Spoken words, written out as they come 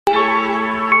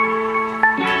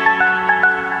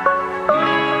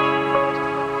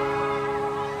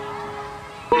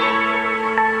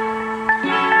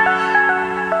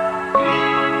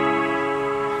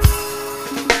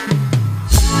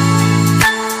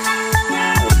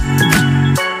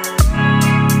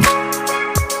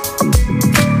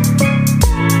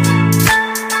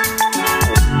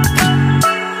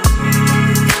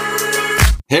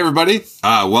everybody.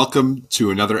 Welcome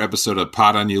to another episode of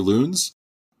Pod on You Loons.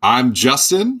 I'm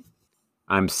Justin.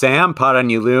 I'm Sam, Pod on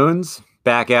You Loons,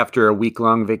 back after a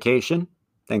week-long vacation.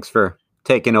 Thanks for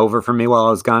taking over for me while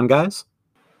I was gone, guys.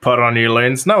 Pod on You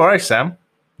Loons. No worries, Sam.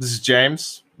 This is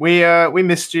James. We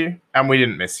missed you, and we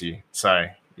didn't miss you. So,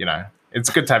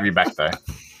 it's good to have you back, though.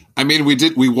 I mean,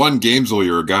 we won games while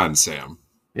you were gone, Sam.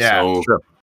 Yeah, so... true.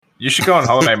 You should go on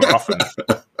holiday more often,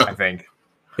 I think.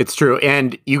 It's true.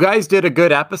 And you guys did a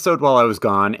good episode while I was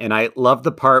gone. And I love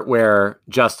the part where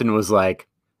Justin was like,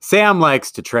 Sam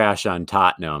likes to trash on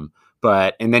Tottenham.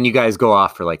 And then you guys go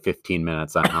off for like 15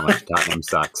 minutes on how much Tottenham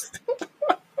sucks.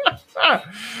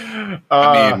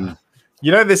 I mean,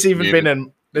 there's been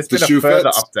a further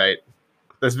update.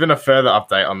 There's been a further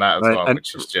update on that as well,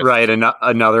 which is just... Right.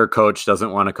 Another coach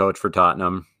doesn't want to coach for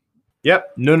Tottenham.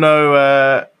 Yep.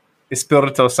 Nuno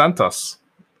Espirito Santos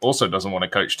also doesn't want to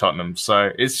coach Tottenham.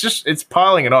 So it's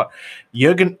piling it on.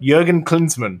 Jurgen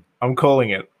Klinsmann, I'm calling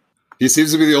it. He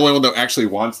seems to be the only one that actually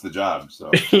wants the job.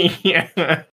 So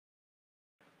yeah.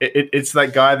 It's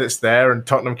that guy that's there and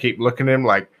Tottenham keep looking at him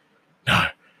like, no,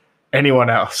 anyone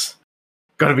else.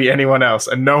 Got to be anyone else.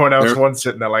 And no one else wants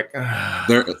it. And they're like,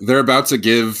 ugh. They're about to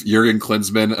give Jurgen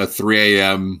Klinsmann a 3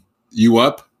 a.m. you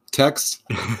up text.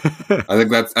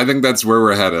 I think that's where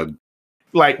we're headed.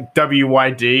 Like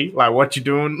WYD, like what you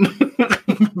doing?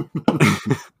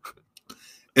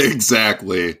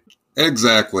 Exactly.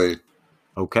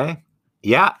 Okay.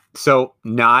 Yeah. So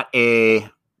not a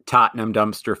Tottenham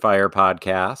dumpster fire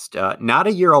podcast, not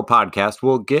a Euro podcast.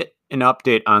 We'll get an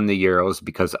update on the Euros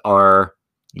because our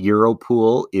Euro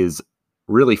pool is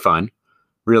really fun.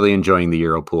 Really enjoying the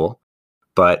Euro pool.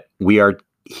 But we are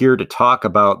here to talk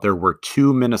about there were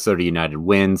 2 Minnesota United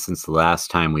wins since the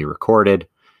last time we recorded.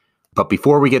 But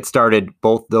before we get started,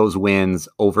 both those wins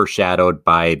overshadowed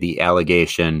by the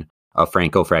allegation of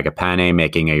Franco Fragapane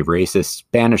making a racist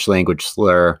Spanish language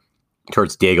slur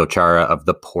towards Diego Chara of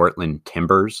the Portland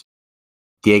Timbers.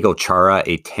 Diego Chara,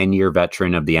 a 10-year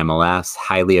veteran of the MLS,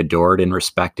 highly adored and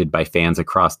respected by fans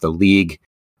across the league.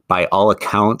 By all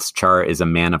accounts, Chara is a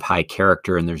man of high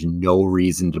character, and there's no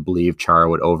reason to believe Chara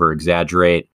would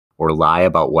over-exaggerate or lie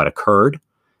about what occurred.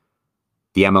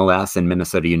 The MLS and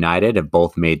Minnesota United have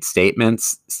both made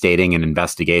statements stating an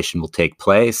investigation will take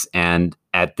place. And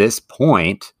at this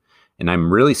point, and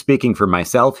I'm really speaking for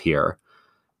myself here,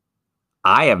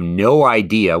 I have no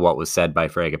idea what was said by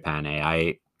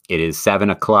Fragapane. It is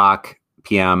 7:00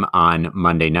 p.m. on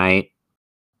Monday night.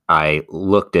 I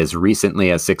looked as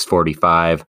recently as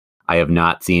 6:45. I have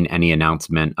not seen any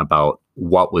announcement about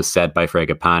what was said by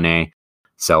Fragapane.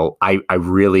 So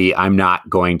I'm not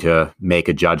going to make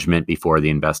a judgment before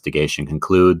the investigation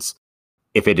concludes.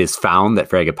 If it is found that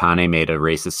Fragapane made a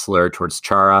racist slur towards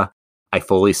Chara, I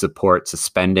fully support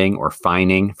suspending or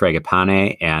fining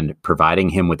Fragapane and providing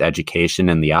him with education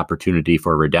and the opportunity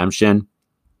for redemption.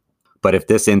 But if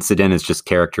this incident is just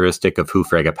characteristic of who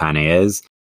Fragapane is,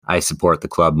 I support the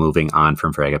club moving on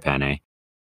from Fragapane.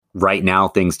 Right now,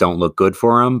 things don't look good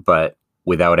for him, but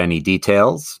without any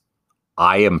details,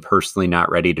 I am personally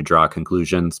not ready to draw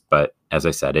conclusions, but as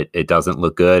I said, it doesn't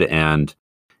look good, and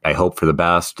I hope for the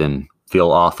best and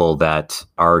feel awful that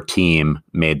our team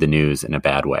made the news in a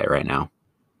bad way right now.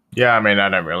 Yeah, I mean, I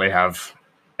don't really have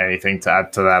anything to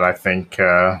add to that. I think,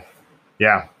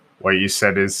 what you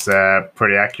said is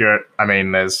pretty accurate. I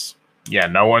mean,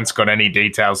 no one's got any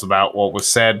details about what was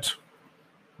said.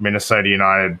 Minnesota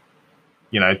United,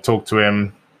 talked to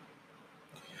him.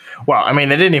 Well, I mean,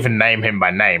 they didn't even name him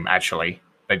by name, actually.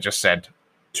 They just said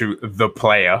to the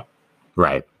player.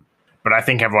 Right. But I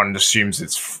think everyone assumes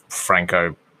it's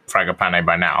Franco Fragapane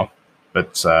by now.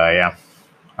 But, I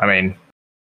mean,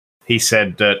 he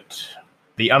said that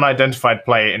the unidentified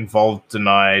player involved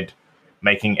denied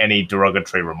making any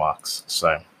derogatory remarks.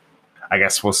 So I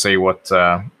guess we'll see what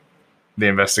the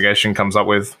investigation comes up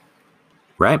with.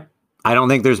 Right. I don't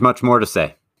think there's much more to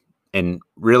say. And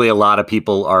really, a lot of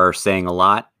people are saying a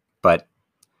lot. But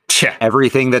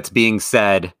everything that's being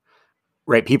said,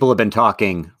 right, people have been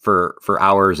talking for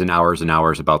hours and hours and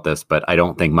hours about this, but I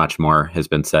don't think much more has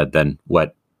been said than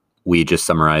what we just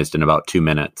summarized in about 2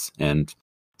 minutes. And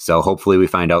so hopefully we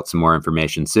find out some more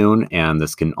information soon, and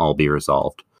this can all be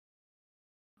resolved.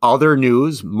 Other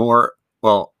news, more,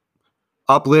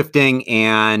 uplifting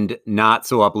and not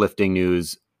so uplifting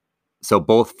news. So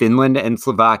both Finland and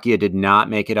Slovakia did not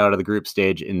make it out of the group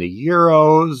stage in the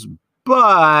Euros,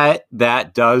 but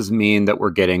that does mean that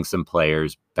we're getting some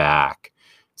players back.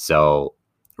 So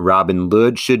Robin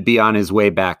Lod should be on his way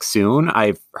back soon.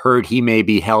 I've heard he may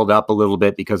be held up a little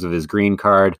bit because of his green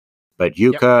card, but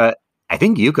Yuka, I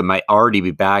think Yuka might already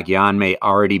be back. Jan may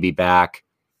already be back.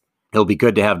 it'll be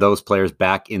good to have those players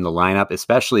back in the lineup,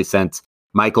 especially since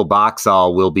Michael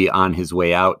Boxall will be on his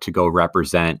way out to go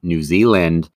represent New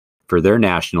Zealand for their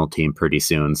national team pretty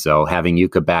soon. So having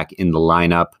Yuka back in the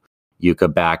lineup,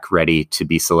 Yuka back ready to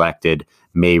be selected,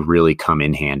 may really come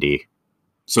in handy.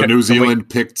 So New Zealand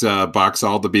picked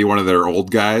Boxall to be one of their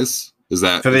old guys? Is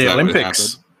that for the that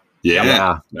Olympics?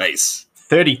 Yeah. Nice.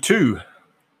 32.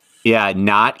 Yeah,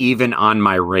 not even on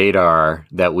my radar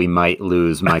that we might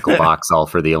lose Michael Boxall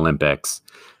for the Olympics.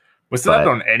 Was that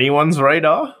on anyone's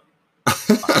radar?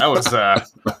 That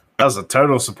was a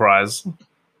total surprise.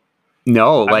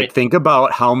 No, think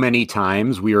about how many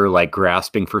times we were like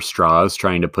grasping for straws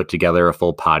trying to put together a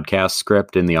full podcast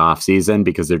script in the off season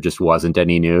because there just wasn't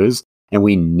any news. And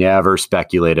we never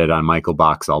speculated on Michael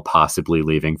Boxall possibly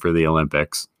leaving for the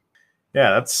Olympics.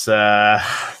 Yeah, that's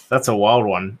a wild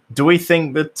one. Do we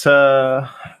think that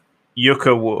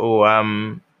Yuka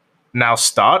will now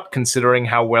start, considering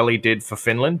how well he did for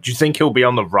Finland? Do you think he'll be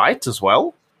on the right as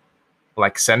well?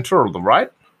 Like center or the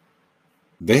right?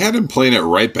 They had him playing at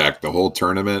right back the whole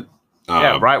tournament.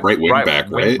 Right wing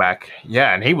back.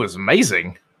 Yeah, and he was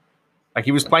amazing. Like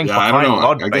he was playing behind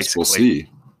Lod, I guess basically. We'll see.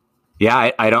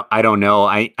 Yeah, I don't know.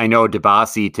 I know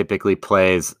Debasi typically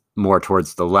plays more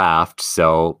towards the left,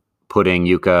 so putting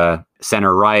Yuka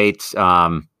center right,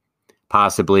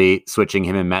 possibly switching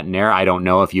him and Mettenair. I don't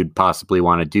know if you'd possibly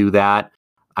want to do that.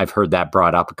 I've heard that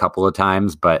brought up a couple of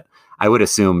times, but I would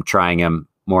assume trying him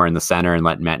more in the center and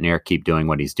letting Mettenair keep doing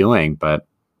what he's doing. But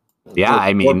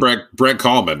yeah, or Brent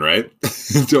Coleman, right?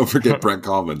 Don't forget Brent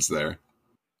Coleman's there.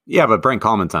 Yeah, but Brent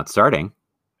Coleman's not starting.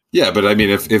 Yeah, but I mean,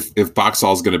 if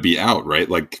Boxall's going to be out, right?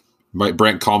 Like,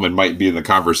 Brent Coleman might be in the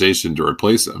conversation to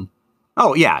replace him.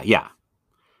 Oh yeah,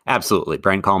 absolutely.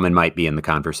 Brent Coleman might be in the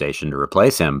conversation to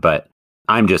replace him, but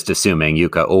I'm just assuming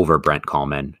Yuka over Brent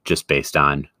Coleman just based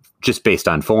on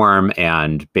form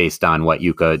and based on what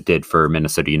Yuka did for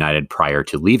Minnesota United prior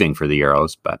to leaving for the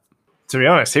Euros. But to be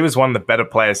honest, he was one of the better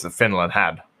players that Finland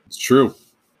had. It's true,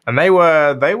 and they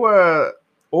were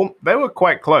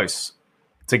quite close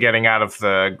to getting out of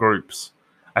the groups.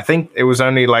 I think it was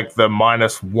only like the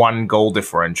 -1 goal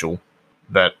differential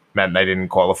that meant they didn't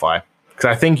qualify. Because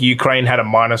I think Ukraine had a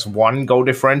 -1 goal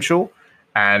differential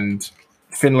and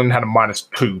Finland had a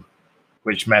 -2,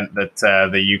 which meant that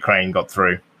the Ukraine got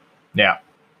through. Yeah.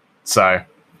 So,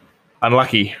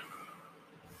 unlucky.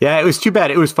 Yeah, it was too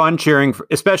bad. It was fun cheering,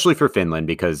 especially for Finland,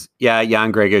 because,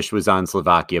 Jan Gregish was on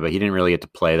Slovakia, but he didn't really get to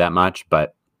play that much.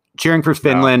 But cheering for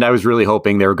Finland, I was really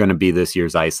hoping they were going to be this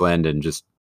year's Iceland and just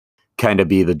kind of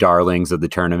be the darlings of the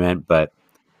tournament. But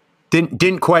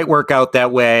didn't quite work out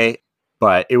that way.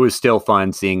 But it was still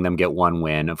fun seeing them get one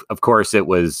win. Of course, it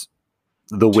was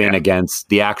the win against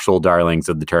the actual darlings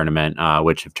of the tournament,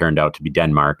 which have turned out to be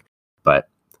Denmark. But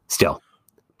still,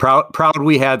 proud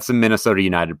we had some Minnesota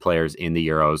United players in the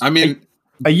Euros. I mean,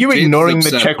 are you ignoring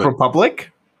the Czech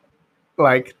Republic?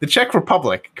 Like the Czech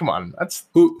Republic, come on, that's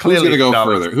who's going to go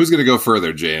further? Who's going to go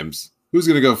further, James? Who's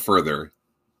going to go further?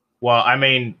 Well, I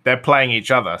mean, they're playing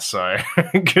each other, so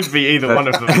it could be either one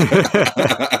of them.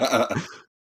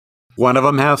 One of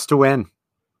them has to win.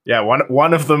 Yeah,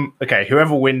 one of them. Okay,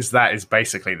 whoever wins that is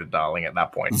basically the darling at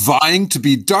that point, vying to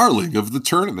be darling of the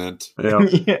tournament. Yeah,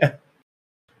 yeah.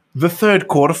 The third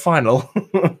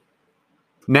quarterfinal.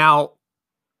 Now,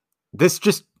 this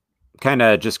just kind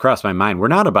of crossed my mind. We're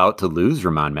not about to lose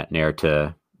Ramon Mettenair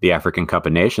to the African Cup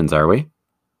of Nations, are we?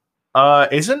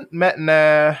 Isn't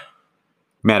Mettenair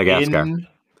Madagascar in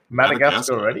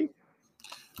Madagascar already?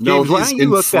 No, James, he's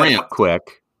in France.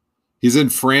 Quick. He's in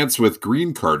France with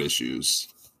green card issues.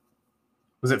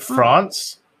 Was it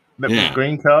France that was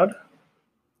green card?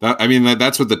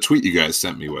 That's what the tweet you guys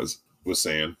sent me was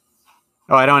saying.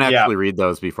 Oh, I don't actually read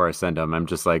those before I send them. I'm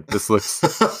just like, this looks.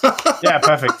 Yeah,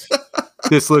 perfect.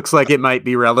 This looks like it might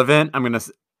be relevant. I'm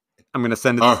gonna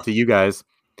send it to you guys.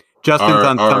 Justin's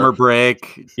on summer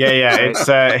break. Yeah.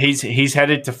 It's he's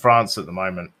headed to France at the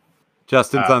moment.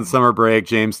 Justin's on summer break.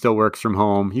 James still works from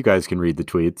home. You guys can read the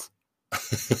tweets.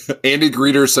 Andy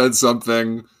Greeter said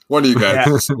something. One of you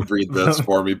guys read this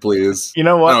for me, please. You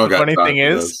know what? The funny thing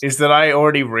is that I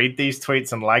already read these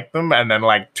tweets and like them, and then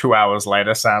like 2 hours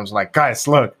later, Sam's like, "Guys,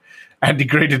 look, Andy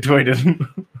Greeter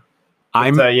tweeted."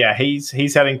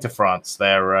 He's heading to France.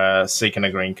 They're seeking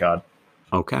a green card.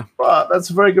 Okay, well, that's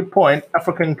a very good point.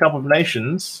 African Cup of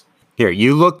Nations. Here,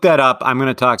 you look that up. I'm going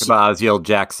to talk about Aziel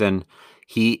Jackson.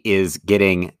 He is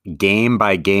getting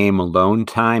game-by-game loan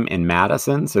time in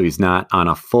Madison, so he's not on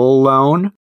a full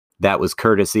loan. That was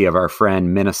courtesy of our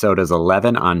friend Minnesota's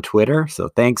 11 on Twitter, so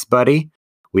thanks, buddy.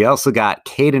 We also got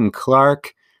Caden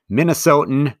Clark,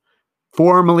 Minnesotan,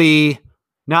 formerly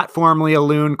not formally a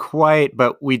loon quite,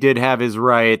 but we did have his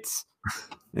rights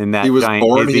in that He was giant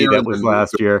born hizzy here that and was then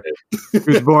last moved year. He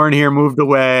was born here, moved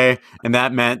away, and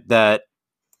that meant that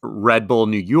Red Bull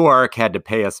New York had to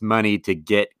pay us money to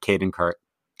get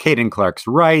Caden Clark's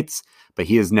rights, but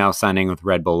he is now signing with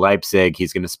Red Bull Leipzig.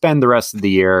 He's going to spend the rest of the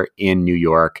year in New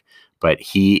York, but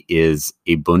he is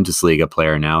a Bundesliga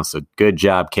player now, so good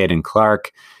job, Caden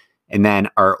Clark. And then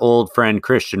our old friend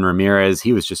Christian Ramirez,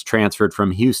 he was just transferred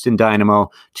from Houston Dynamo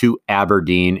to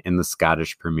Aberdeen in the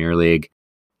Scottish Premier League.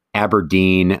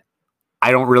 Aberdeen,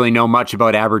 I don't really know much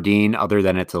about Aberdeen other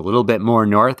than it's a little bit more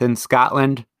north in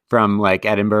Scotland from like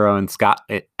Edinburgh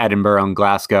and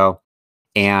Glasgow.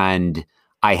 And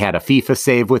I had a FIFA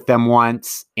save with them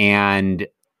once, and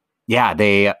yeah,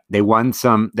 they won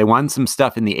some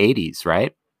stuff in the 80s,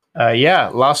 right?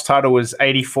 Last title was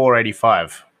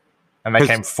 84-85, and they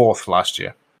came fourth last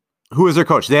year. Who was their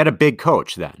coach? They had a big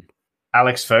coach then.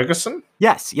 Alex Ferguson?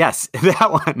 Yes,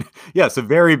 that one. Yes, a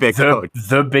very big coach.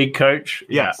 The big coach?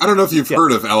 Yes. I don't know if you've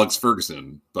heard of Alex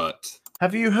Ferguson, but...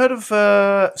 Have you heard of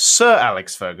Sir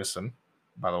Alex Ferguson,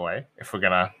 by the way, if we're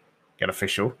going to get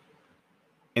official?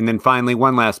 And then finally,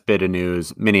 one last bit of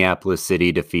news. Minneapolis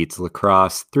City defeats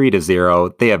Lacrosse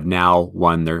 3-0. They have now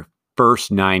won their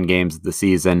first 9 games of the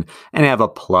season and have a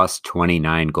plus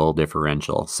 29 goal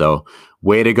differential. So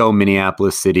way to go,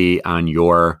 Minneapolis City, on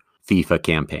your FIFA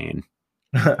campaign.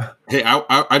 Hey,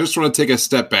 I just want to take a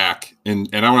step back and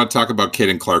I want to talk about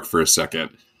Caden Clark for a second.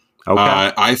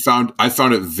 Okay. I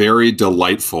found it very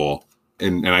delightful,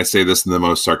 and I say this in the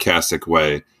most sarcastic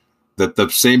way, that the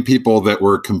same people that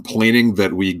were complaining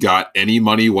that we got any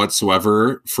money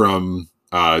whatsoever from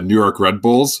New York Red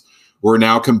Bulls were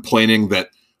now complaining that,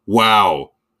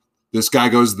 wow, this guy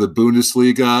goes to the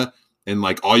Bundesliga and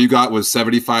like all you got was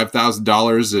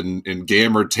 $75,000 in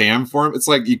GAM or TAM for him. It's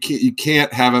like you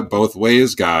can't have it both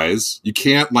ways, guys. You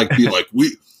can't like be like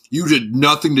you did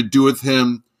nothing to do with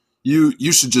him.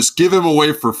 You should just give him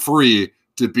away for free,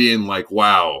 to being like,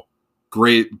 wow,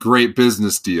 great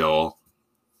business deal.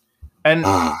 And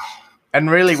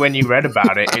really, when you read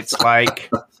about it, it's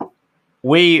like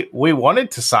we wanted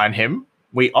to sign him,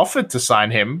 we offered to sign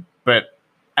him, but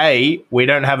we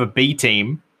don't have a B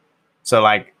team, so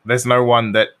like there's no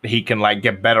one that he can like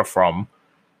get better from,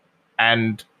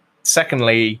 and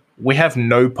secondly, we have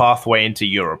no pathway into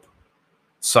Europe.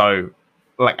 So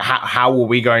like how are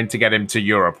we going to get him to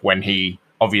Europe when he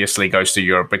obviously goes to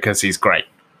Europe because he's great?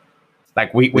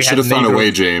 Like we should have found a way,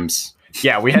 James.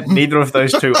 Yeah, we had neither of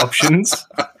those two options.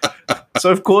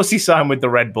 So of course he signed with the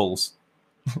Red Bulls.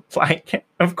 Like,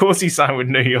 of course he signed with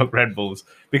New York Red Bulls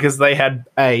because they had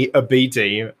a B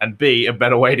team, and B, a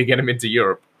better way to get him into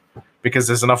Europe because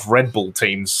there's enough Red Bull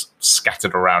teams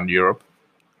scattered around Europe.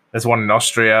 There's one in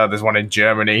Austria, there's one in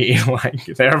Germany, like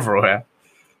they're everywhere.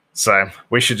 So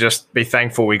we should just be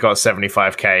thankful we got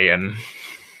 75K and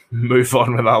move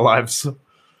on with our lives.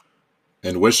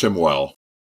 And wish him well.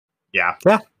 Yeah.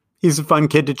 Yeah, he's a fun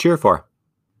kid to cheer for.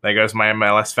 There goes my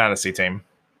MLS fantasy team.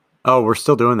 Oh, we're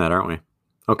still doing that, aren't we?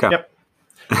 Okay. Yep.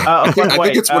 I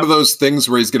think it's one of those things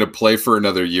where he's going to play for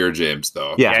another year, James,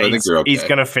 though. Yeah, so I think you're okay. He's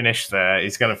going to finish there.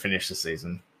 He's going to finish the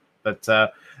season. But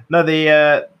no,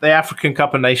 the African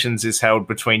Cup of Nations is held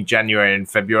between January and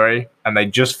February, and they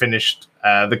just finished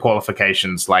the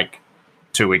qualifications like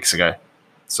 2 weeks ago.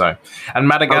 So, and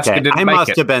Madagascar didn't make it. I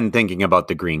must have been thinking about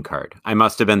the green card. I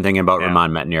must have been thinking about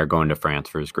Roman Metnier going to France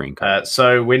for his green card.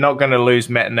 So we're not going to lose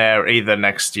Metnier either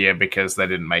next year because they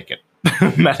didn't make it.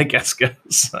 Madagascar.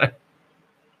 So.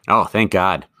 Oh, thank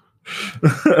God.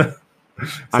 So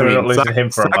we're not losing him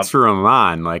for a month. Sucks for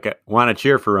Roman. Like, I want to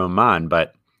cheer for Roman,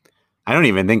 but I don't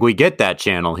even think we get that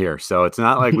channel here. So it's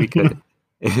not like we could.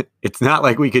 It's not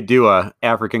like we could do a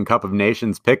African Cup of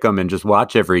Nations pick'em and just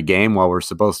watch every game while we're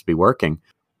supposed to be working.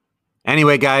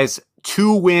 Anyway, guys,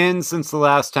 2 wins since the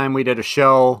last time we did a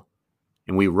show,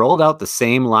 and we rolled out the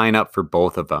same lineup for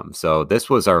both of them. So this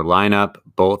was our lineup,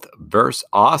 both versus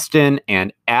Austin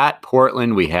and at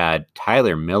Portland. We had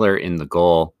Tyler Miller in the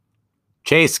goal,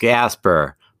 Chase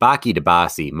Gasper, Baki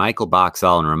Dabasi, Michael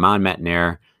Boxall, and Roman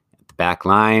Metnier at the back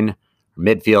line.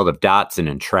 Midfield of Dotson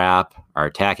and Trapp. Our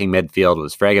attacking midfield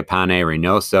was Fragapane,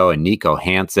 Reynoso, and Nico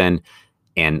Hansen.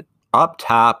 And up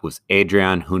top was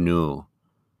Adrian Hunu.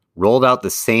 Rolled out the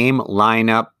same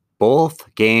lineup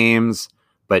both games.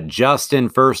 But Justin,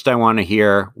 first I want to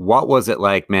hear, what was it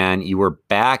like, man? You were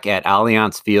back at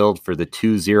Allianz Field for the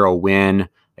 2-0 win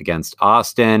against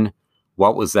Austin.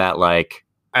 What was that like?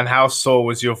 And how sore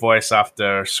was your voice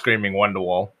after screaming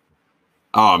Wonderwall?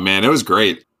 Oh, man, it was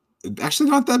great. Actually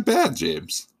not that bad,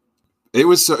 James. It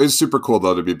was super cool,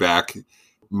 though, to be back.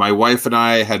 my wife and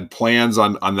I had plans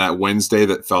on that Wednesday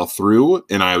that fell through,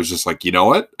 and I was just like, you know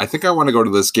what? I think I want to go to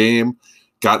this game.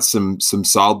 Got some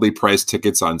solidly priced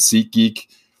tickets on SeatGeek,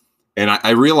 and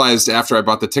I realized after I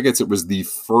bought the tickets, it was the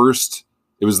first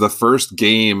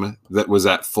game that was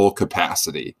at full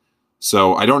capacity.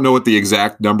 So I don't know what the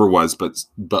exact number was, but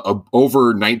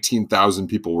over 19,000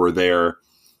 people were there.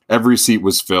 Every seat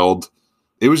was filled.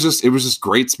 It was just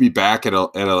great to be back at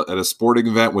a sporting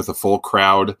event with a full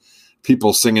crowd,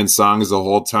 people singing songs the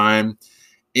whole time.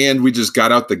 And we just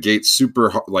got out the gate super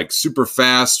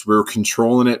fast. We were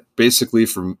controlling it basically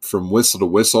from whistle to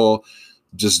whistle,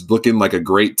 just looking like a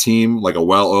great team, like a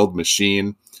well-oiled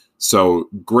machine. So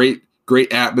great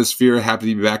atmosphere. Happy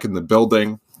to be back in the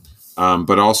building,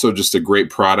 but also just a great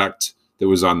product that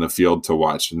was on the field to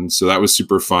watch. And so that was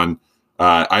super fun.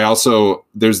 I also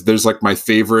there's like my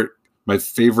favorite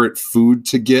food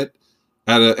to get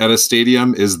at a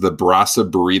stadium is the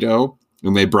Brasa burrito.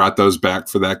 And they brought those back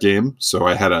for that game. So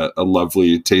I had a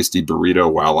lovely, tasty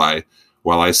burrito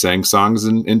while I sang songs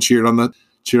and cheered on the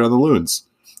Loons.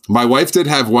 My wife did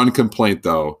have one complaint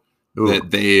though,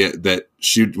 that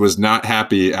she was not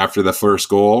happy after the first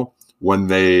goal when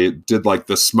they did like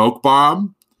the smoke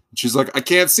bomb. She's like, I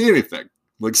can't see anything.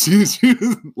 Like she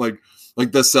like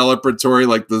the celebratory,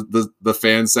 like the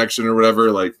fan section or whatever,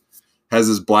 like has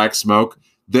this black smoke.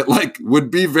 That like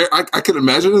would be very, I could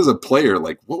imagine as a player,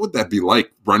 like what would that be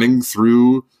like running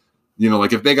through,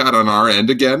 like if they got on our end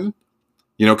again,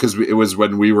 because it was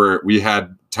when we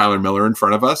had Tyler Miller in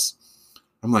front of us.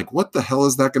 I'm like, what the hell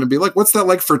is that going to be like? What's that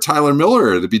like for Tyler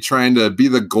Miller to be trying to be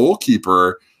the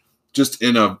goalkeeper just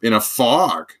in a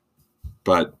fog?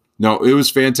 But no, it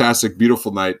was fantastic,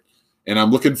 beautiful night. And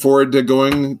I'm looking forward to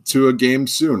going to a game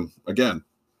soon again.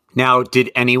 Now, did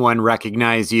anyone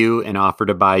recognize you and offer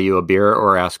to buy you a beer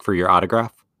or ask for your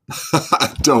autograph?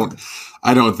 I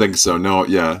don't think so. No,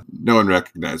 yeah. No one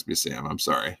recognized me, Sam. I'm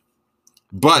sorry.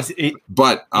 But it's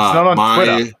not on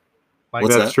Twitter. Like,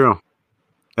 that's true.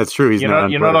 That's true.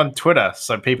 You're not on Twitter,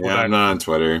 so people don't. I'm not on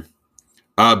Twitter.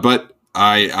 But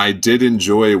I did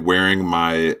enjoy wearing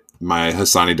my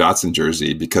Hassani Dotson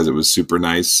jersey because it was super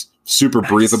nice, super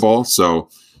breathable. So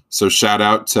shout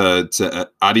out to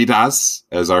Adidas,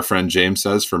 as our friend James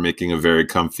says, for making a very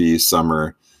comfy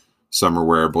summer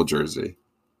wearable jersey.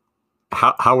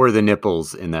 How were the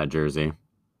nipples in that jersey?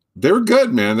 They were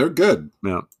good, man. They're good.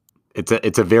 Yeah.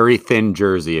 It's a very thin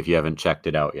jersey if you haven't checked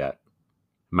it out yet.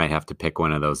 Might have to pick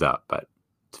one of those up, but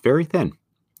it's very thin.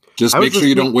 Just make sure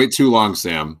you don't wait too long,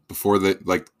 Sam, before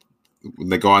when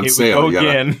they go on sale. You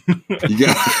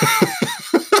got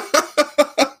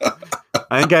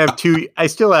I think I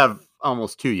still have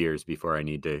almost 2 years before I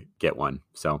need to get one.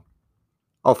 So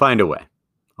I'll find a way.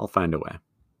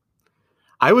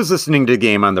 I was listening to the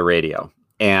game on the radio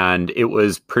and it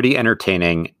was pretty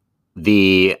entertaining.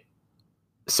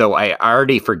 So I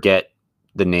already forget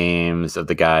the names of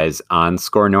the guys on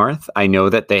Score North. I know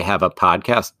that they have a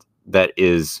podcast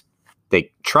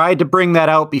they tried to bring that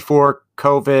out before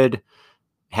COVID,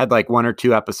 had like 1 or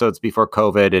 2 episodes before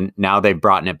COVID, and now they've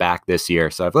brought it back this year.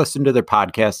 So I've listened to their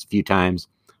podcast a few times.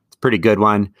 It's a pretty good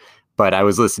one, but I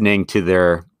was listening to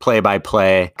their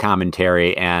play-by-play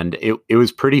commentary and it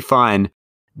was pretty fun.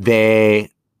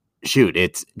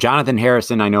 It's Jonathan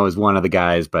Harrison, I know, is one of the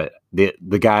guys, but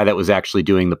the guy that was actually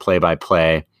doing the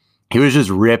play-by-play, he was just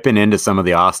ripping into some of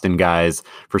the Austin guys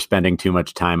for spending too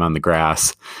much time on the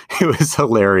grass. It was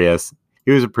hilarious.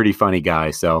 He was a pretty funny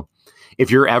guy. So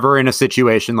if you're ever in a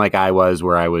situation like I was,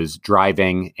 where I was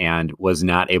driving and was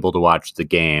not able to watch the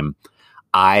game,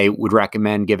 I would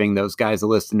recommend giving those guys a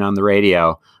listen on the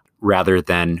radio rather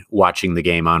than watching the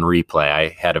game on replay. I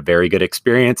had a very good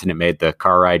experience and it made the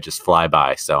car ride just fly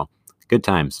by. So good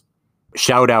times.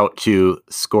 Shout out to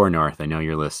Score North. I know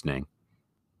you're listening.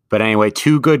 But anyway,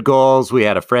 2 good goals. We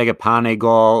had a Fragapane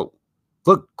goal.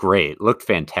 Looked great. Looked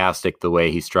fantastic the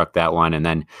way he struck that one. And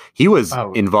then he was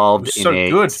involved in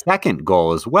a second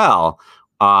goal as well,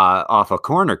 off a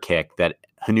corner kick that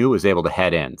Hanu was able to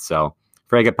head in. So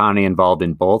Fragapane involved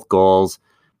in both goals.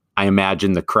 I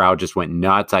imagine the crowd just went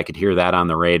nuts. I could hear that on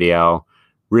the radio.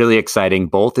 Really exciting,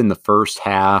 both in the first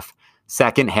half.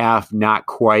 Second half, not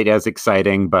quite as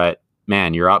exciting, but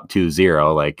man, you're up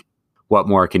 2-0. Like, what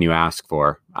more can you ask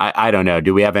for? I don't know.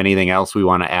 Do we have anything else we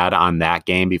want to add on that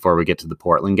game before we get to the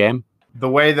Portland game? The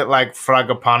way that like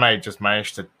Fragapane just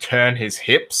managed to turn his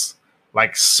hips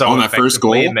like so on that first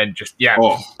goal, and then just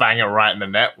bang it right in the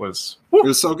net was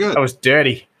so good. That was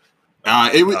dirty.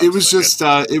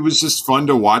 It was just fun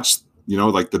to watch.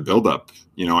 Like the buildup.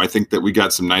 I think that we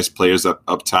got some nice players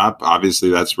up top. Obviously,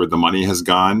 that's where the money has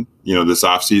gone. This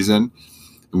offseason.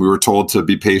 And we were told to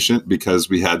be patient because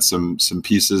we had some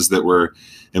pieces that were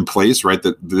in place, right?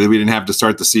 That we didn't have to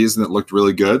start the season that looked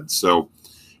really good. So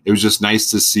it was just nice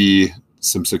to see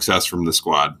some success from the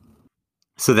squad.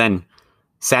 So then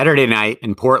Saturday night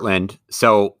in Portland,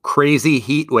 so crazy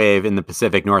heat wave in the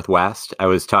Pacific Northwest. I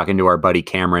was talking to our buddy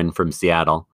Cameron from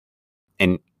Seattle.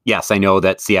 And yes, I know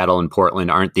that Seattle and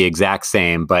Portland aren't the exact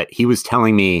same, but he was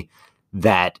telling me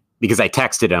that because I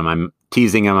texted him, I'm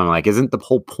teasing him. I'm like, isn't the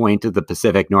whole point of the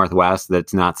Pacific Northwest that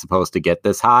it's not supposed to get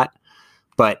this hot?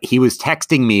 But he was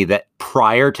texting me that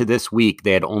prior to this week,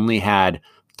 they had only had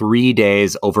 3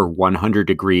 days over 100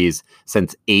 degrees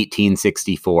since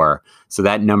 1864. So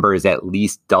that number is at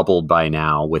least doubled by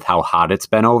now with how hot it's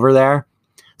been over there.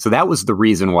 So that was the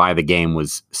reason why the game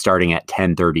was starting at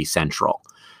 10:30 Central.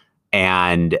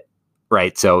 And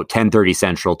right, so 10:30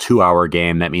 Central, 2-hour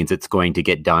game. That means it's going to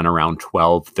get done around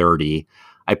 12:30.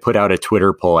 I put out a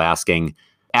Twitter poll asking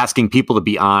people to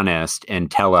be honest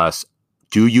and tell us,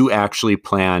 do you actually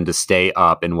plan to stay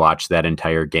up and watch that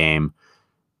entire game?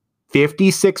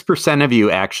 56% of you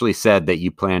actually said that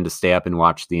you plan to stay up and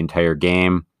watch the entire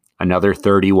game. Another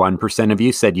 31% of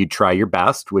you said you'd try your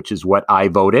best, which is what I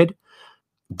voted.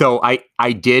 Though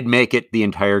I did make it the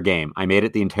entire game. I made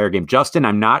it the entire game. Justin,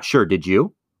 I'm not sure. Did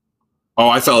you? Oh,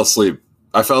 I fell asleep.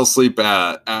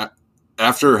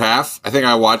 After half. I think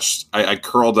I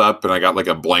curled up and I got like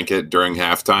a blanket during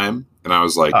halftime. And I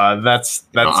was like, that's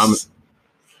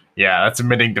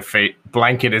admitting defeat.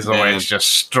 Blanket is always just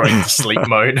straight to sleep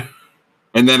mode.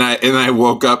 And then I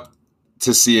woke up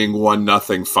to seeing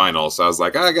 1-0 final. So I was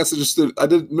like, I guess I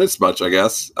didn't miss much, I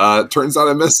guess. Turns out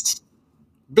I missed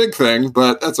big thing,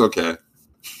 but that's okay.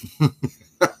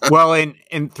 Well,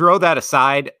 and throw that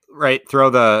aside, right? Throw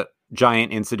the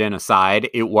giant incident aside.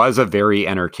 It was a very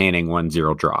entertaining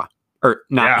 1-0 draw. Or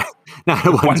not a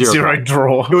 1-0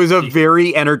 draw. It was a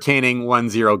very entertaining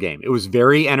 1-0 game. It was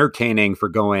very entertaining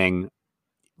for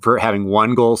having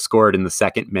one goal scored in the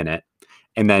second minute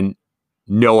and then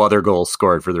no other goals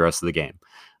scored for the rest of the game.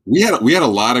 We had a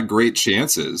lot of great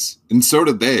chances, and so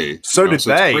did they. So did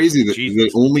they. It's crazy that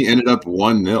they only ended up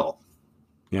 1-0.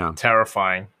 Yeah.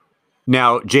 Terrifying.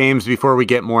 Now, James, before we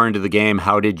get more into the game,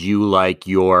 how did you like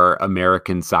your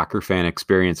American soccer fan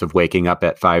experience of waking up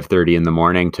at 5:30 in the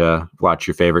morning to watch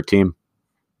your favorite team?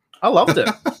 I loved it.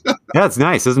 Yeah, it's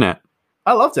nice, isn't it?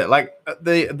 I loved it. Like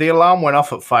the alarm went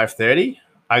off at 5:30.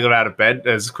 I got out of bed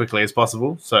as quickly as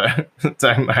possible so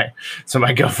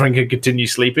my girlfriend could continue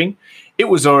sleeping. It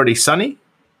was already sunny.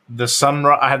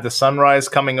 I had the sunrise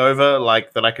coming over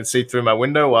like that I could see through my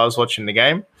window while I was watching the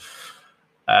game.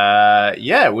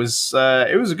 It was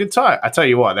a good time. I tell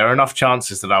you what, there are enough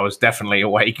chances that I was definitely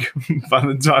awake by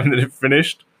the time that it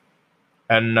finished.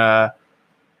 And I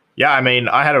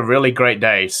had a really great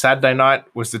day. Saturday night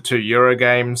was the 2 Euro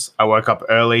games. I woke up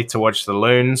early to watch the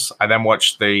Loons. I then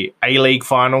watched the A-League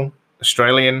final,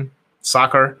 Australian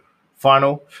soccer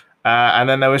final. And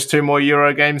then there was 2 more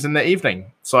Euro games in the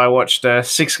evening. So I watched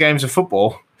 6 games of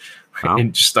football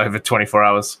in just over 24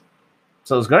 hours.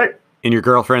 So it was great. And your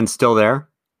girlfriend's still there?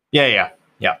 Yeah.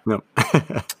 No.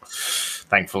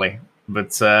 Thankfully.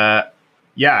 But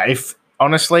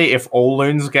if all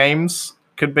Loons games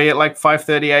could be at like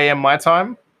 5:30 a.m. my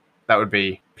time, that would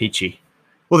be peachy.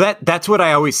 Well, that's what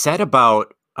I always said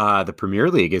about the Premier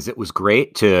League is it was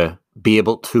great to be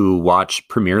able to watch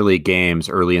Premier League games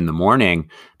early in the morning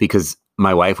because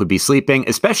my wife would be sleeping,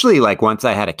 especially like once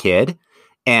I had a kid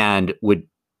and would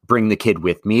bring the kid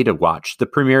with me to watch the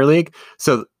Premier League.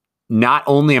 So not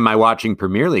only am I watching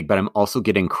Premier League, but I'm also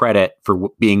getting credit for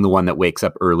being the one that wakes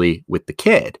up early with the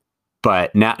kid.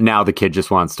 But now the kid just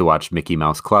wants to watch Mickey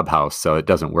Mouse Clubhouse, so it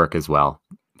doesn't work as well.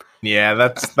 Yeah,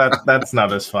 that's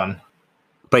not as fun.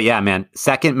 But yeah, man,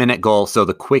 second minute goal. So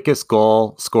the quickest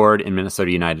goal scored in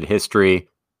Minnesota United history.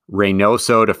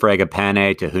 Reynoso to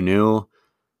Fragapane to Hunu.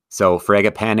 So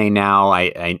Fragapane now,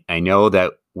 I know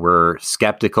that we're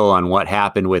skeptical on what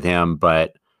happened with him,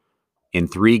 but in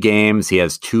 3 games, he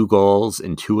has 2 goals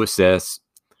and 2 assists.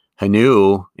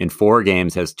 Hanu in 4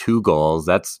 games has 2 goals.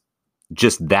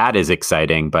 That is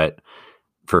exciting. But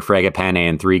for Fragapane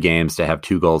in 3 games to have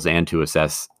 2 goals and 2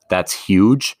 assists, that's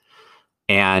huge.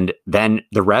 And then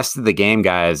the rest of the game,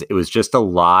 guys, it was just a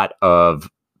lot of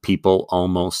people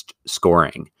almost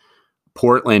scoring.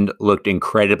 Portland looked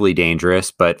incredibly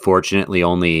dangerous, but fortunately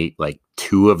only like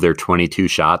 2 of their 22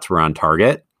 shots were on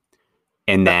target.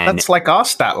 And then that's like our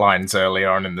stat lines earlier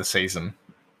on in the season.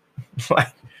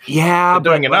 Yeah,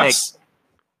 but like,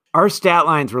 our stat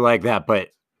lines were like that. But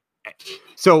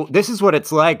so this is what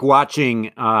it's like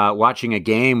watching a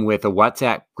game with a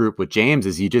WhatsApp group with James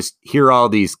is you just hear all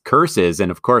these curses.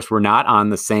 And of course, we're not on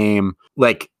the same,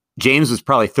 like James was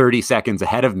probably 30 seconds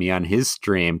ahead of me on his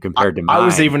stream compared to mine. I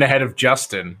was even ahead of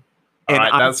Justin. And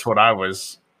that's what I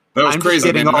was. That was I'm crazy.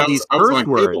 just getting all these curse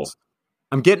words. Cable.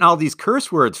 I'm getting all these curse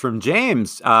words from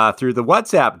James through the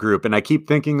WhatsApp group, and I keep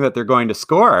thinking that they're going to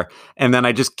score. And then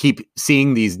I just keep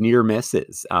seeing these near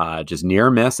misses, just near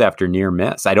miss after near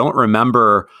miss. I don't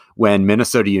remember when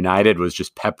Minnesota United was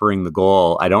just peppering the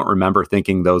goal. I don't remember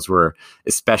thinking those were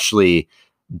especially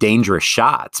dangerous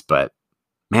shots, but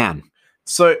man.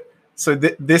 So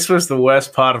this was the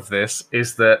worst part of this,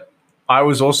 is that I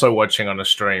was also watching on a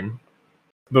stream,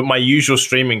 but my usual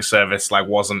streaming service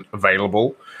wasn't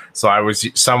available. So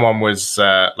someone was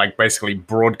basically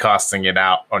broadcasting it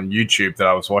out on YouTube that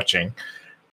I was watching,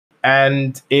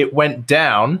 and it went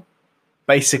down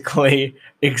basically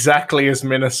exactly as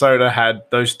Minnesota had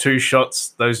those two shots,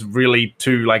 those really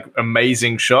two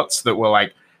amazing shots that were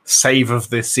save of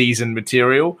the season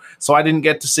material. So I didn't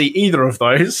get to see either of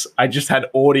those. I just had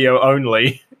audio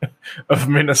only of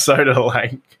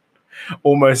Minnesota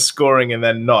almost scoring and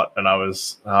then not, and it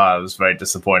was very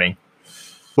disappointing.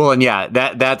 Well, and yeah,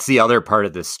 that's the other part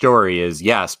of the story is,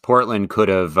 yes, Portland could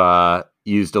have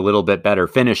used a little bit better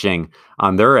finishing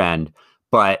on their end,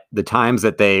 but the times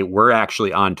that they were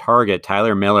actually on target,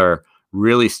 Tyler Miller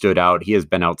really stood out. He has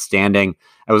been outstanding.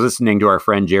 I was listening to our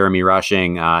friend Jeremy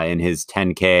Rushing in his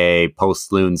 10K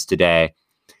post-loons today,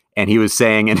 and he was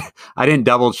saying, and I didn't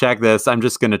double check this, I'm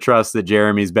just going to trust that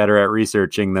Jeremy's better at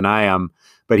researching than I am,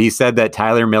 but he said that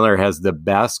Tyler Miller has the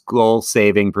best goal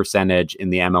saving percentage in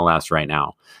the MLS right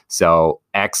now. So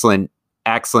excellent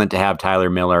to have Tyler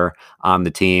Miller on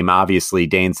the team. Obviously,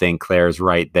 Dane St. Clair's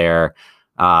right there.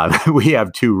 We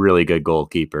have two really good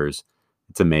goalkeepers.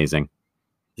 It's amazing.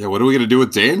 Yeah, what are we going to do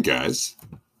with Dane, guys?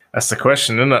 That's the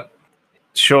question, isn't it?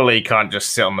 Surely he can't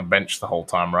just sit on the bench the whole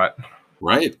time, right?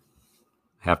 Right.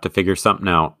 Have to figure something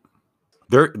out.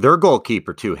 Their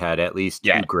goalkeeper, too, had at least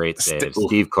two great saves.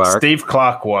 Steve Clark. Steve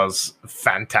Clark was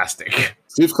fantastic.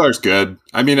 Steve Clark's good.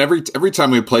 I mean, every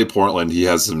time we play Portland, he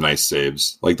has some nice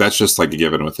saves. That's just a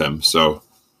given with him. So,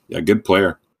 yeah, good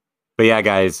player. But yeah,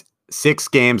 guys, 6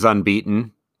 games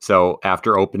unbeaten. So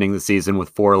after opening the season with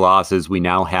 4 losses, we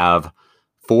now have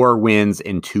 4 wins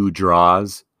and 2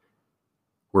 draws.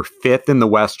 We're 5th in the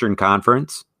Western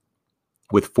Conference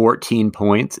with 14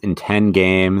 points in 10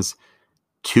 games.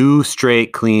 2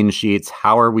 straight clean sheets.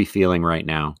 How are we feeling right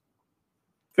now?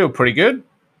 Feel pretty good.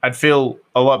 I'd feel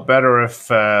a lot better if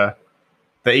the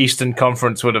Eastern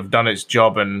Conference would have done its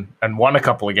job and won a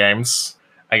couple of games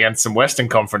against some Western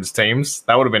Conference teams.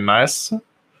 That would have been nice.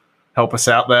 Help us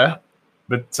out there.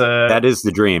 But that is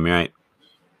the dream, right?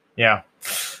 Yeah.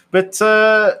 But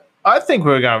I think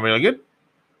we're going really good.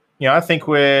 I think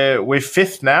we're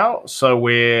 5th now, so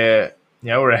we're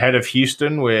ahead of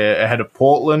Houston, we're ahead of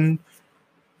Portland.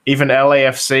 Even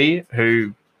LAFC,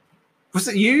 who was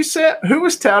it you, Seth? Who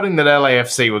was touting that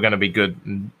LAFC were going to be good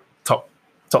in top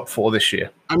 4 this year?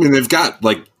 I mean, they've got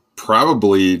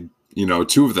probably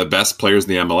 2 of the best players in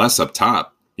the MLS up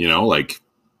top.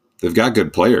 They've got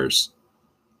good players.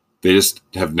 They just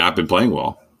have not been playing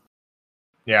well.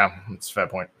 Yeah, that's a fair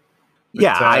point. But,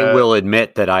 I will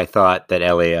admit that I thought that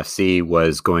LAFC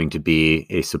was going to be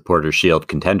a Supporter Shield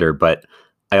contender, but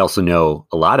I also know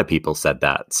a lot of people said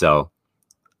that, so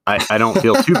I don't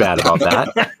feel too bad about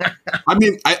that. I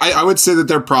mean, I would say that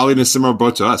they're probably in a similar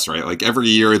boat to us, right? Every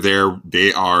year they're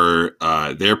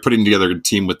putting together a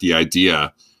team with the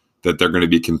idea that they're going to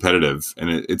be competitive, and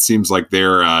it seems like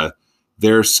their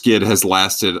skid has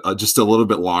lasted just a little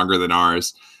bit longer than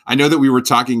ours. I know that we were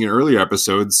talking in earlier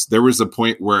episodes. There was a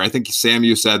point where I think, Sam,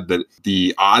 you said that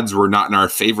the odds were not in our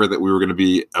favor that we were going to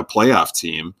be a playoff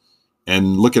team.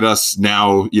 And look at us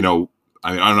now,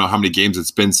 I don't know how many games it's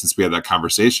been since we had that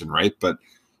conversation, right? But,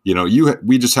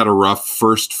 we just had a rough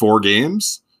first 4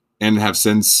 games and have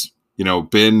since,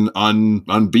 been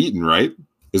unbeaten, right?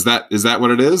 Is that what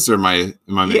it is? Or am I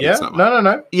making something up?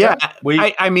 No. Yeah. We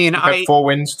have 4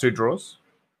 wins, 2 draws.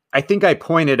 I think I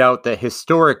pointed out that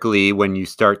historically, when you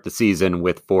start the season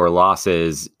with 4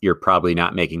 losses, you're probably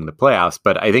not making the playoffs.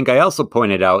 But I think I also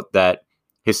pointed out that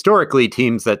historically,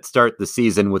 teams that start the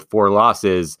season with 4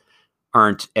 losses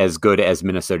aren't as good as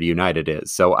Minnesota United is.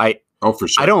 So for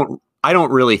sure. I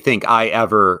don't really think I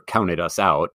ever counted us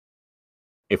out.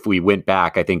 If we went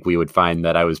back, I think we would find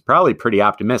that I was probably pretty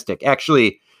optimistic.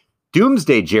 Actually,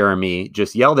 Doomsday Jeremy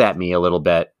just yelled at me a little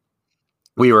bit.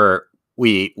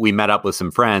 We met up with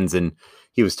some friends, and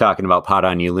he was talking about Pot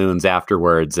on You Loons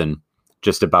afterwards, and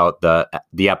just about the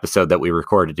episode that we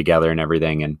recorded together and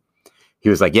everything. And he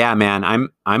was like, yeah, man,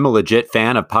 I'm a legit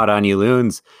fan of Pot on You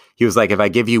Loons. He was like, if I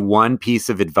give you one piece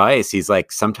of advice, he's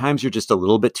like, sometimes you're just a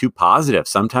little bit too positive.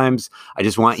 Sometimes I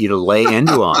just want you to lay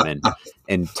into them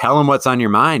and tell them what's on your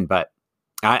mind. But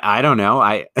I don't know.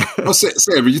 Well,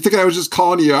 Sam, you think I was just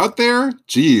calling you out there?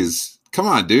 Jeez, come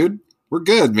on, dude. We're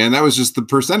good, man. That was just the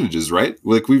percentages, right?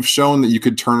 Like we've shown that you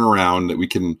could turn around, that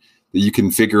you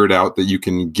can figure it out, that you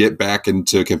can get back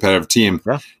into a competitive team.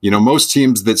 Yeah. You know, most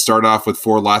teams that start off with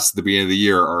 4 losses at the beginning of the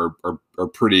year are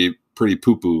pretty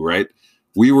poo-poo, right?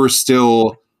 We were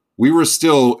still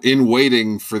in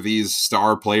waiting for these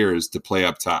star players to play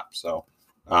up top. So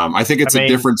I think it's a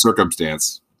different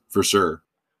circumstance for sure.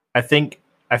 I think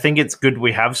it's good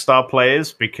we have star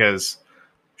players because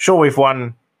sure we've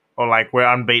won or like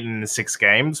we're unbeaten in 6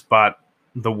 games, but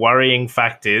the worrying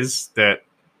fact is that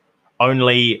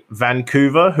only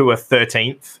Vancouver, who are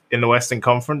 13th in the Western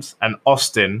Conference, and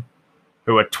Austin,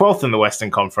 who are 12th in the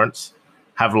Western Conference,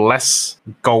 have less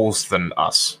goals than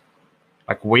us.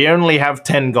 Like, we only have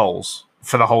 10 goals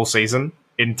for the whole season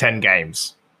in 10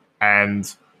 games.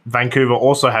 And Vancouver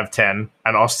also have 10,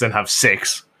 and Austin have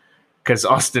 6, because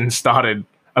Austin started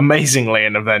amazingly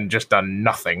and have then just done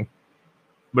nothing.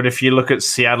 But if you look at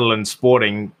Seattle and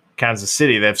Sporting Kansas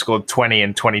City, they've scored 20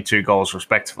 and 22 goals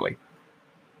respectively.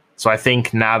 So I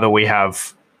think now that we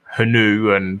have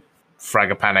Hanu and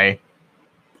Fragapane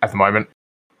at the moment,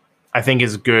 I think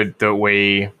it's good that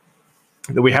we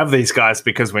have these guys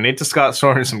because we need to start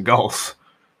scoring some goals.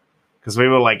 Because we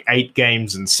were like 8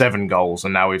 games and 7 goals,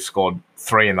 and now we've scored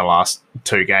 3 in the last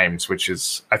 2 games, which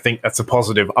is, I think that's a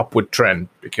positive upward trend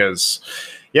because,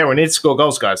 yeah, we need to score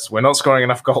goals, guys. We're not scoring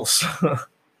enough goals.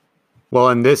 Well,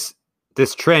 and this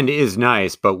trend is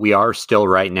nice, but we are still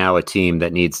right now a team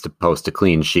that needs to post a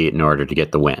clean sheet in order to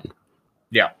get the win.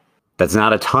 Yeah. That's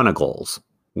not a ton of goals.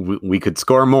 We could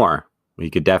score more. We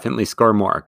could definitely score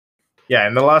more. Yeah,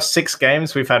 in the last 6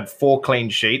 games, we've had 4 clean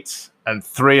sheets, and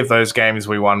 3 of those games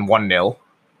we won 1-0.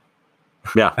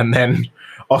 Yeah. And then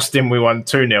Austin, we won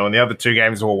 2-0, and the other 2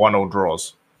 games were 1-1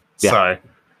 draws. Yeah. So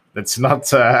it's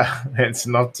not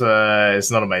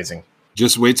amazing.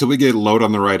 Just wait till we get load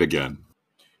on the right again.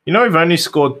 You know, we've only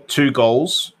scored 2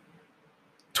 goals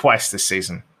twice this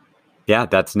season. Yeah,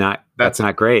 that's not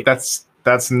great. That's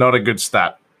not a good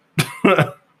stat.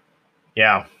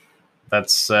 Yeah,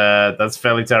 that's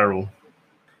fairly terrible.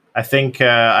 I think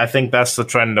that's the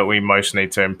trend that we most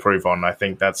need to improve on. I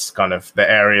think that's kind of the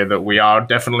area that we are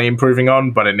definitely improving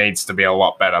on, but it needs to be a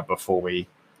lot better before we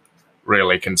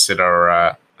really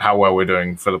consider how well we're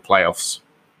doing for the playoffs.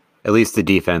 At least the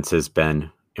defense has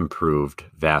been improved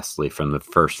vastly from the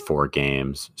first 4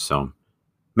 games. So,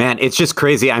 man, it's just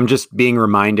crazy. I'm just being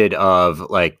reminded of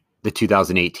like the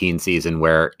 2018 season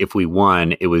where if we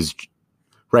won, it was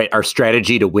right. Our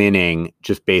strategy to winning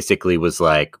just basically was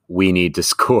like, we need to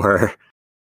score.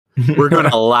 We're going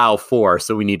to allow 4,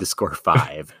 so we need to score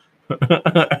 5.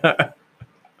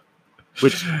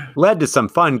 Which led to some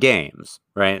fun games,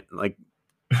 right? Like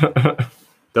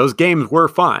those games were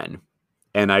fun.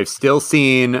 And I've still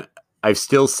seen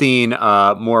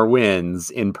more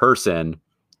wins in person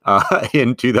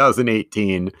in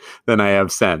 2018 than I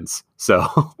have since.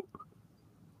 So,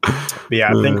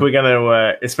 yeah, I think we're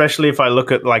gonna, especially if I look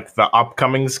at like the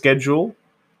upcoming schedule.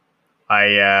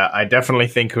 I definitely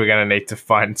think we're gonna need to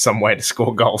find some way to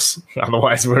score goals.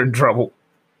 Otherwise, we're in trouble.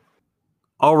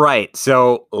 All right,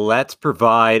 so let's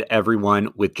provide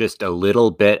everyone with just a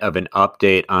little bit of an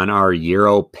update on our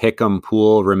Euro Pick'em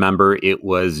pool. Remember, it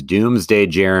was Doomsday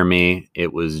Jeremy,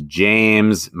 it was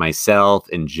James, myself,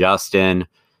 and Justin.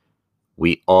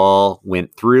 We all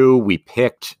went through. We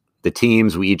picked the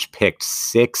teams. We each picked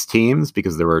 6 teams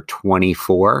because there were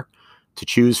 24 to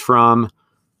choose from.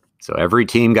 So every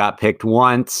team got picked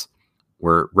once.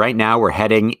 Right now we're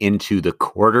heading into the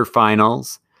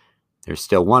quarterfinals. There's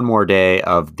still one more day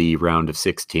of the round of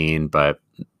 16, but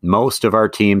most of our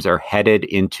teams are headed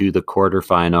into the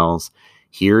quarterfinals.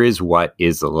 Here is what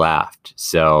is left.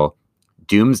 So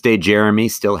Doomsday Jeremy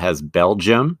still has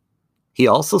Belgium. He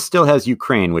also still has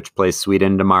Ukraine, which plays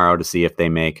Sweden tomorrow to see if they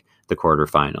make the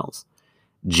quarterfinals.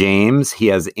 James, he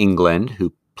has England,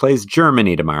 who plays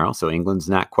Germany tomorrow, so England's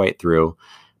not quite through.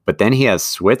 But then he has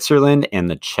Switzerland and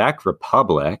the Czech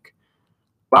Republic.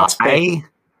 That's big.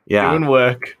 Yeah, doing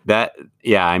work.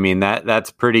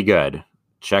 That's pretty good.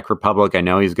 Czech Republic. I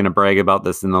know he's going to brag about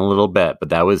this in a little bit, but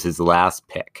that was his last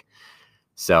pick.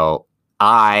 So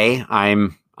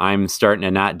I'm starting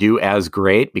to not do as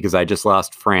great because I just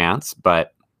lost France,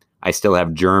 but I still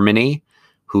have Germany,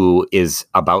 who is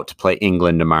about to play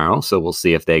England tomorrow. So we'll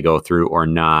see if they go through or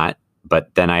not.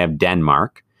 But then I have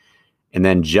Denmark, and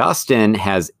then Justin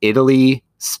has Italy,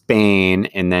 Spain,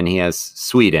 and then he has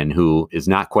Sweden, who is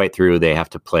not quite through. They have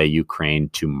to play Ukraine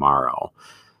tomorrow.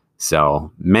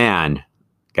 So, man,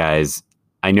 guys,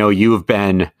 I know you've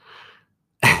been,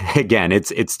 again,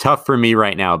 it's tough for me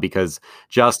right now because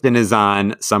Justin is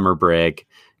on summer break.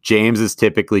 James is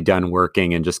typically done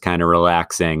working and just kind of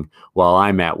relaxing while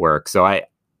I'm at work. So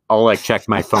I'll like check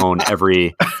my phone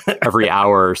every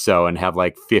hour or so and have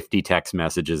like 50 text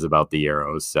messages about the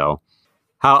Euros. So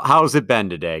how's it been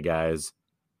today, guys?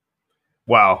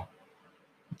 Wow.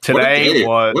 Today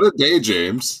what a day,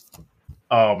 James.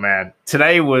 Oh man.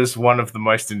 Today was one of the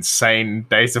most insane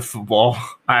days of football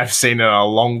I've seen in a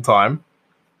long time.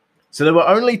 So there were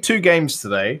only 2 games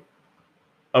today,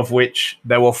 of which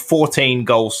there were 14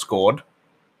 goals scored,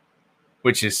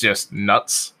 which is just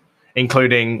nuts,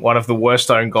 including one of the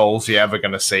worst own goals you're ever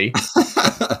going to see.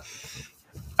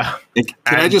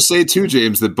 Can I just say too,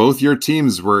 James, that both your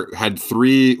teams had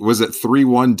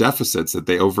 3-1 deficits that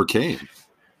they overcame?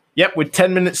 Yep, with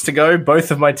 10 minutes to go,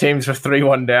 both of my teams were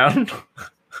 3-1 down.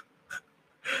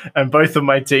 And both of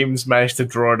my teams managed to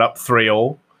draw it up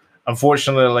 3-3.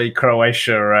 Unfortunately,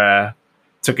 Croatia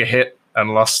took a hit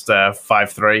and lost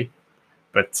 5-3.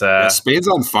 But Spain's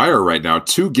on fire right now.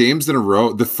 2 games in a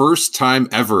row. The first time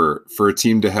ever for a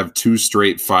team to have 2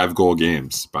 straight 5-goal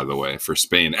games, by the way, for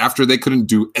Spain, after they couldn't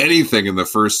do anything in the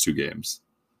first 2 games.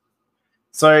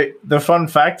 So the fun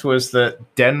fact was that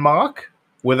Denmark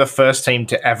were the first team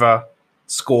to ever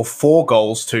score 4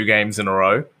 goals 2 games in a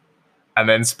row. And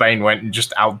then Spain went and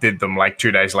just outdid them like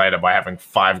 2 days later by having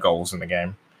 5 goals in the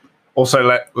game. Also,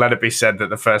 let it be said that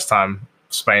the first time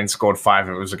Spain scored 5,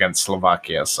 it was against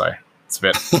Slovakia. So it's a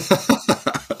bit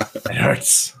it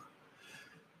hurts.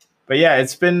 But yeah,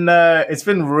 it's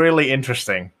been really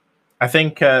interesting. I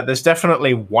think there's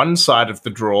definitely one side of the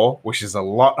draw which is a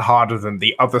lot harder than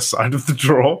the other side of the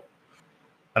draw,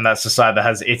 and that's the side that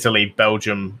has Italy,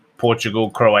 Belgium, Portugal,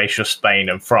 Croatia, Spain,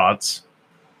 and France,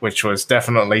 which was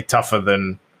definitely tougher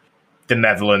than the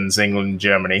Netherlands, England,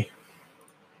 Germany.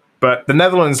 But the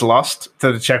Netherlands lost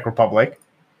to the Czech Republic.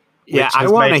 Yeah, I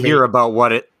want to hear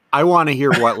about I want to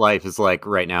hear what life is like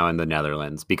right now in the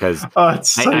Netherlands, because it's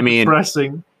so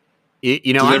depressing.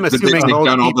 I'm assuming did they take down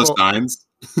people, all the signs.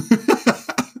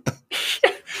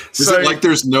 Is it like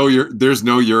there's no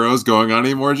Euros going on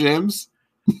anymore, James?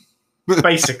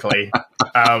 Basically.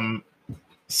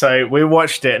 So we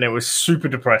watched it and it was super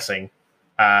depressing.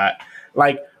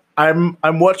 I'm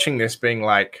watching this being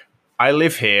like, I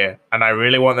live here and I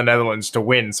really want the Netherlands to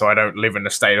win so I don't live in a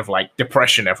state of like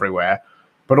depression everywhere.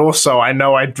 But also I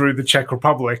know I drew the Czech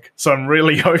Republic, so I'm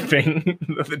really hoping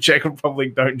that the Czech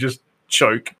Republic don't just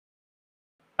choke.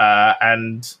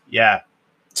 And yeah,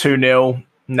 2-0.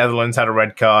 Netherlands had a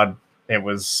red card. It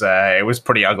was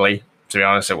pretty ugly. To be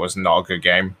honest, it was not a good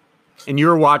game. And you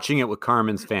were watching it with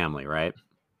Carmen's family, right?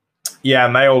 Yeah,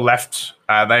 and they all left.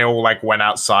 They all like went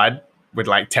outside with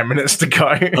like 10 minutes to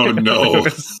go. Oh no!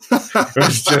 it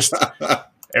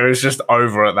was just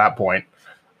over at that point.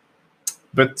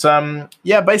 But so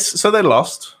they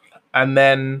lost, and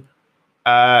then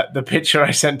the picture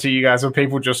I sent to you guys were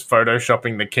people just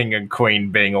photoshopping the king and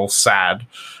queen being all sad,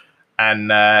 and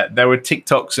there were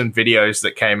TikToks and videos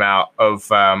that came out of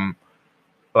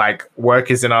like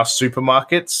workers in our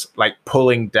supermarkets like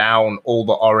pulling down all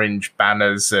the orange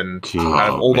banners and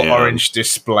all the orange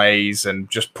displays and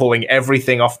just pulling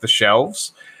everything off the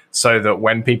shelves, so that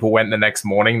when people went the next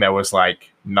morning there was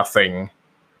like nothing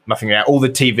there. All the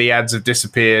TV ads have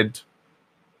disappeared.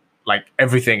 Like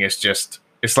everything is just,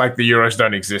 it's like the Euros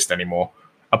don't exist anymore,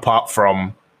 apart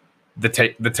from them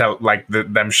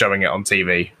showing it on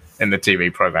TV in the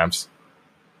TV programs.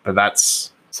 But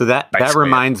that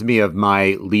reminds me of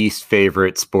my least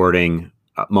favorite sporting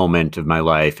moment of my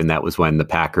life, and that was when the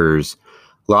Packers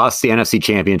lost the NFC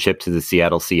Championship to the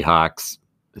Seattle Seahawks.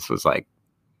 This was like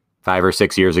 5 or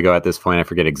 6 years ago at this point. I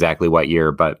forget exactly what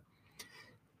year, but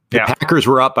the Packers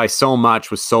were up by so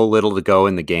much with so little to go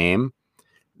in the game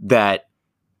that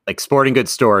like sporting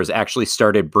goods stores actually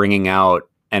started bringing out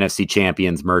NFC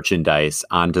Champions merchandise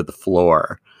onto the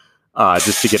floor.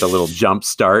 Just to get a little jump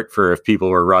start for if people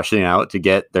were rushing out to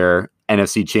get their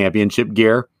NFC Championship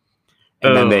gear,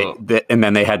 and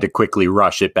then they had to quickly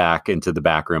rush it back into the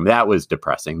back room. That was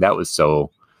depressing. That was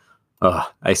so.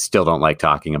 I still don't like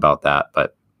talking about that.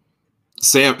 But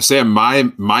Sam,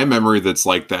 my memory that's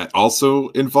like that also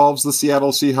involves the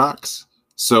Seattle Seahawks.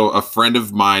 So a friend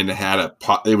of mine had a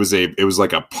pot. It was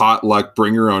like a potluck,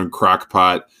 bring your own crock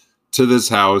pot to this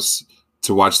house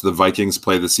to watch the Vikings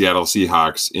play the Seattle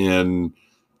Seahawks in,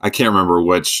 I can't remember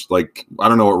which, like, I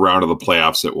don't know what round of the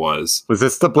playoffs it was. Was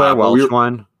this the Blair Welch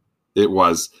one? It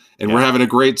was. and we're having a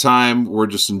great time. We're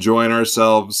just enjoying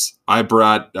ourselves. I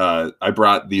brought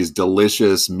these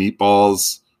delicious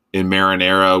meatballs in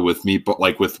marinara with meatball,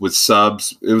 like with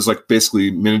subs. It was like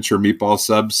basically miniature meatball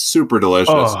subs. Super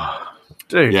delicious. Oh,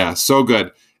 dude. Yeah, so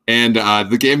good. And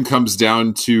the game comes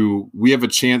down to we have a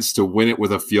chance to win it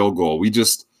with a field goal. We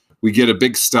get a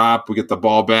big stop. We get the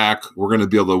ball back. We're going to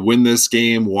be able to win this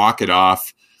game, walk it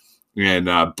off.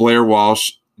 And Blair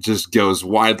Walsh just goes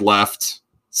wide left.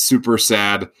 Super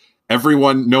sad.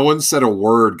 No one said a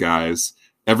word, guys.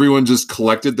 Everyone just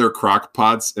collected their crock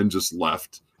pots and just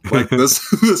left. Like this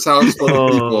house full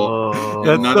of people.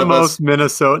 That's the most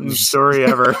Minnesotan story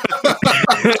ever.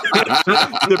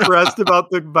 Depressed about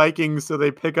the Vikings, so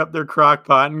they pick up their crock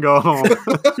pot and go home.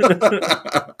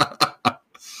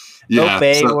 Yeah,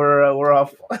 okay, we're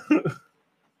off.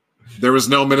 There was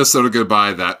no Minnesota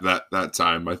goodbye that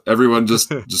time. Everyone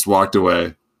just walked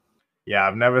away. Yeah,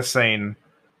 I've never seen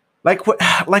like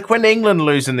when England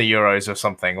lose in the Euros or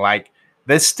something. Like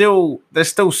there's still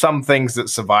some things that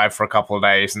survive for a couple of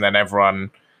days, and then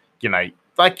everyone,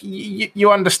 like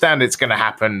you understand it's going to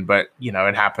happen, but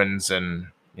it happens, and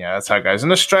that's how it goes.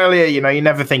 In Australia, you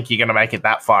never think you're going to make it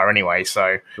that far anyway.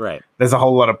 So right, there's a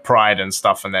whole lot of pride and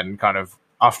stuff, and then kind of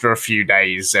after a few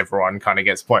days, everyone kind of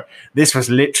gets the point. This was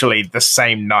literally the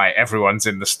same night. Everyone's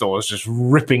in the stores just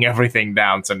ripping everything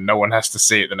down, so no one has to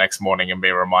see it the next morning and be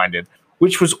reminded.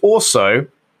 Which was also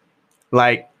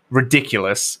like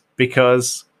ridiculous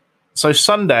because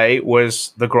Sunday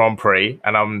was the Grand Prix,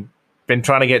 and I've been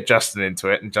trying to get Justin into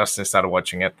it, and Justin started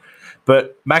watching it.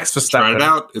 But Max Verstappen, try it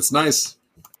out. It's nice.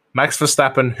 Max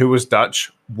Verstappen, who was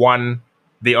Dutch, won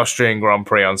the Austrian Grand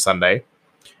Prix on Sunday,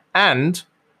 and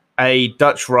a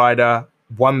Dutch rider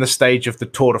won the stage of the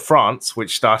Tour de France,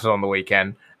 which started on the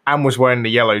weekend, and was wearing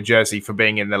the yellow jersey for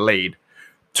being in the lead.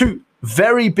 Two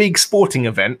very big sporting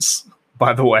events,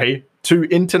 by the way, two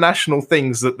international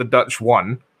things that the Dutch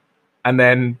won. And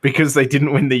then because they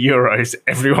didn't win the Euros,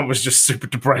 everyone was just super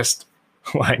depressed.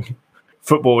 Like,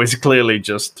 football is clearly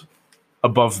just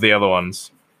above the other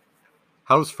ones.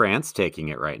 How's France taking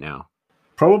it right now?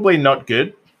 Probably not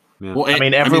good. Yeah. Well,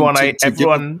 everyone I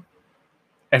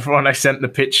sent the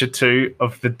picture to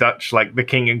of the Dutch, like the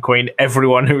king and queen,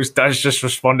 everyone who was Dutch just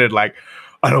responded like,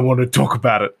 I don't want to talk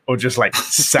about it, or just like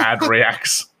sad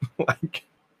reacts. Like,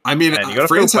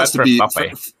 France has to be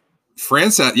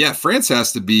France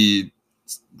has to be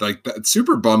like that,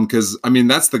 super bummed because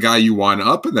that's the guy you want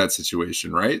up in that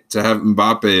situation, right? To have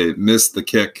Mbappe miss the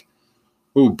kick.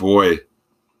 Oh boy.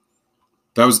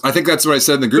 I think that's what I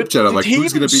said in the group chat. I'm like,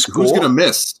 who's going to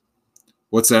miss?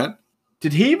 What's that?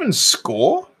 Did he even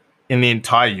score in the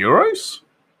entire Euros?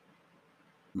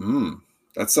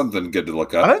 That's something good to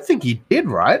look up. I don't think he did,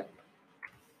 right?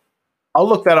 I'll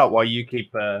look that up while you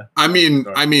keep.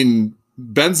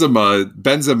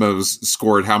 Benzema's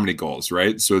scored how many goals,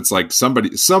 right? So it's like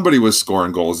somebody was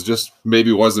scoring goals. It just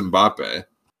maybe wasn't Mbappe.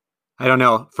 I don't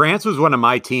know. France was one of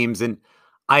my teams, and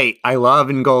I love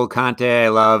N'Golo Kante. I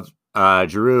love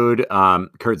Giroud.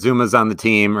 Kurt Zuma's on the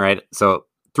team, right? So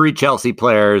 3 Chelsea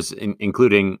players,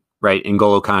 including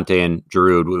N'Golo Kante and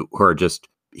Giroud, who are just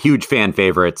huge fan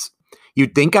favorites.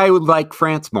 You'd think I would like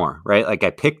France more, right? Like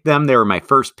I picked them. They were my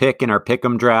first pick in our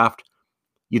Pick'em draft.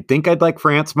 You'd think I'd like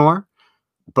France more,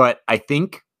 but I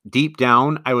think deep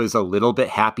down I was a little bit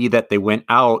happy that they went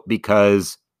out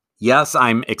because yes,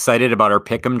 I'm excited about our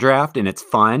Pick'em draft and it's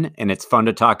fun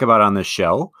to talk about on this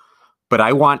show, but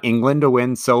I want England to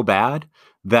win so bad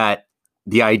that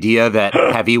the idea that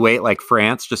heavyweight like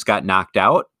France just got knocked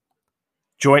out.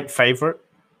 Joint favorite.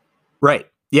 Right.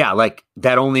 Yeah, like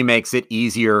that only makes it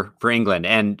easier for England.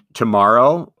 And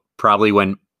tomorrow, probably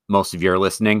when most of you are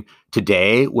listening,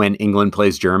 today when England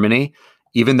plays Germany,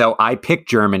 even though I picked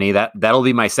Germany, that'll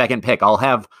be my second pick. I'll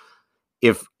have,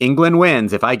 if England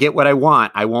wins, if I get what I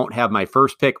want, I won't have my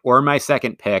first pick or my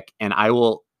second pick, and I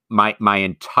will my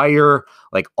entire,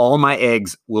 like all my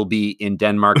eggs will be in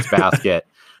Denmark's basket.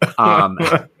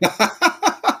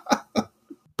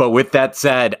 But with that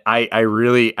said, I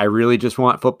really just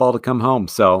want football to come home.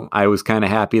 So I was kind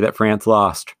of happy that France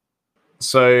lost.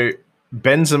 So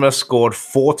Benzema scored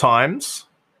 4 times,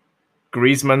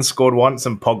 Griezmann scored once,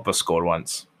 and Pogba scored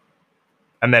once.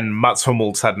 And then Mats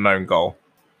Hummels had an own goal,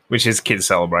 which his kids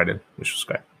celebrated, which was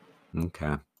great.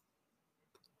 Okay.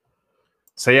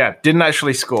 So yeah, didn't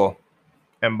actually score,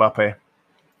 Mbappe.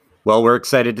 Well, we're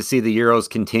excited to see the Euros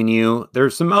continue.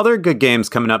 There's some other good games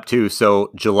coming up too. So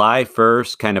July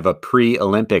 1st, kind of a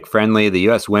pre-Olympic friendly, the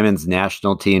U.S. women's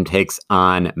national team takes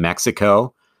on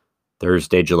Mexico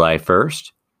Thursday, July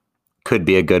 1st. Could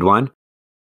be a good one.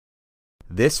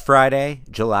 This Friday,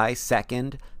 July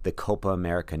 2nd, the Copa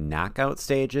America knockout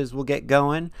stages will get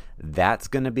going. That's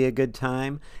going to be a good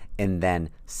time. And then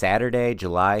Saturday,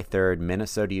 July 3rd,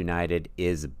 Minnesota United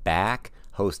is back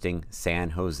hosting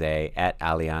San Jose at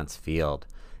Allianz Field.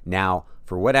 Now,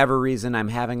 for whatever reason, I'm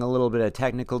having a little bit of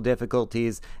technical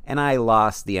difficulties, and I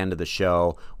lost the end of the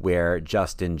show where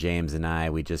Justin, James,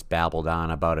 and we just babbled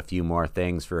on about a few more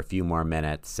things for a few more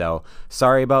minutes. So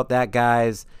sorry about that,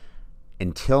 guys.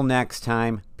 Until next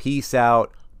time, peace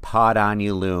out. Pod on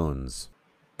you loons.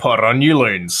 Pod on you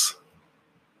loons.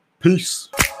 Peace.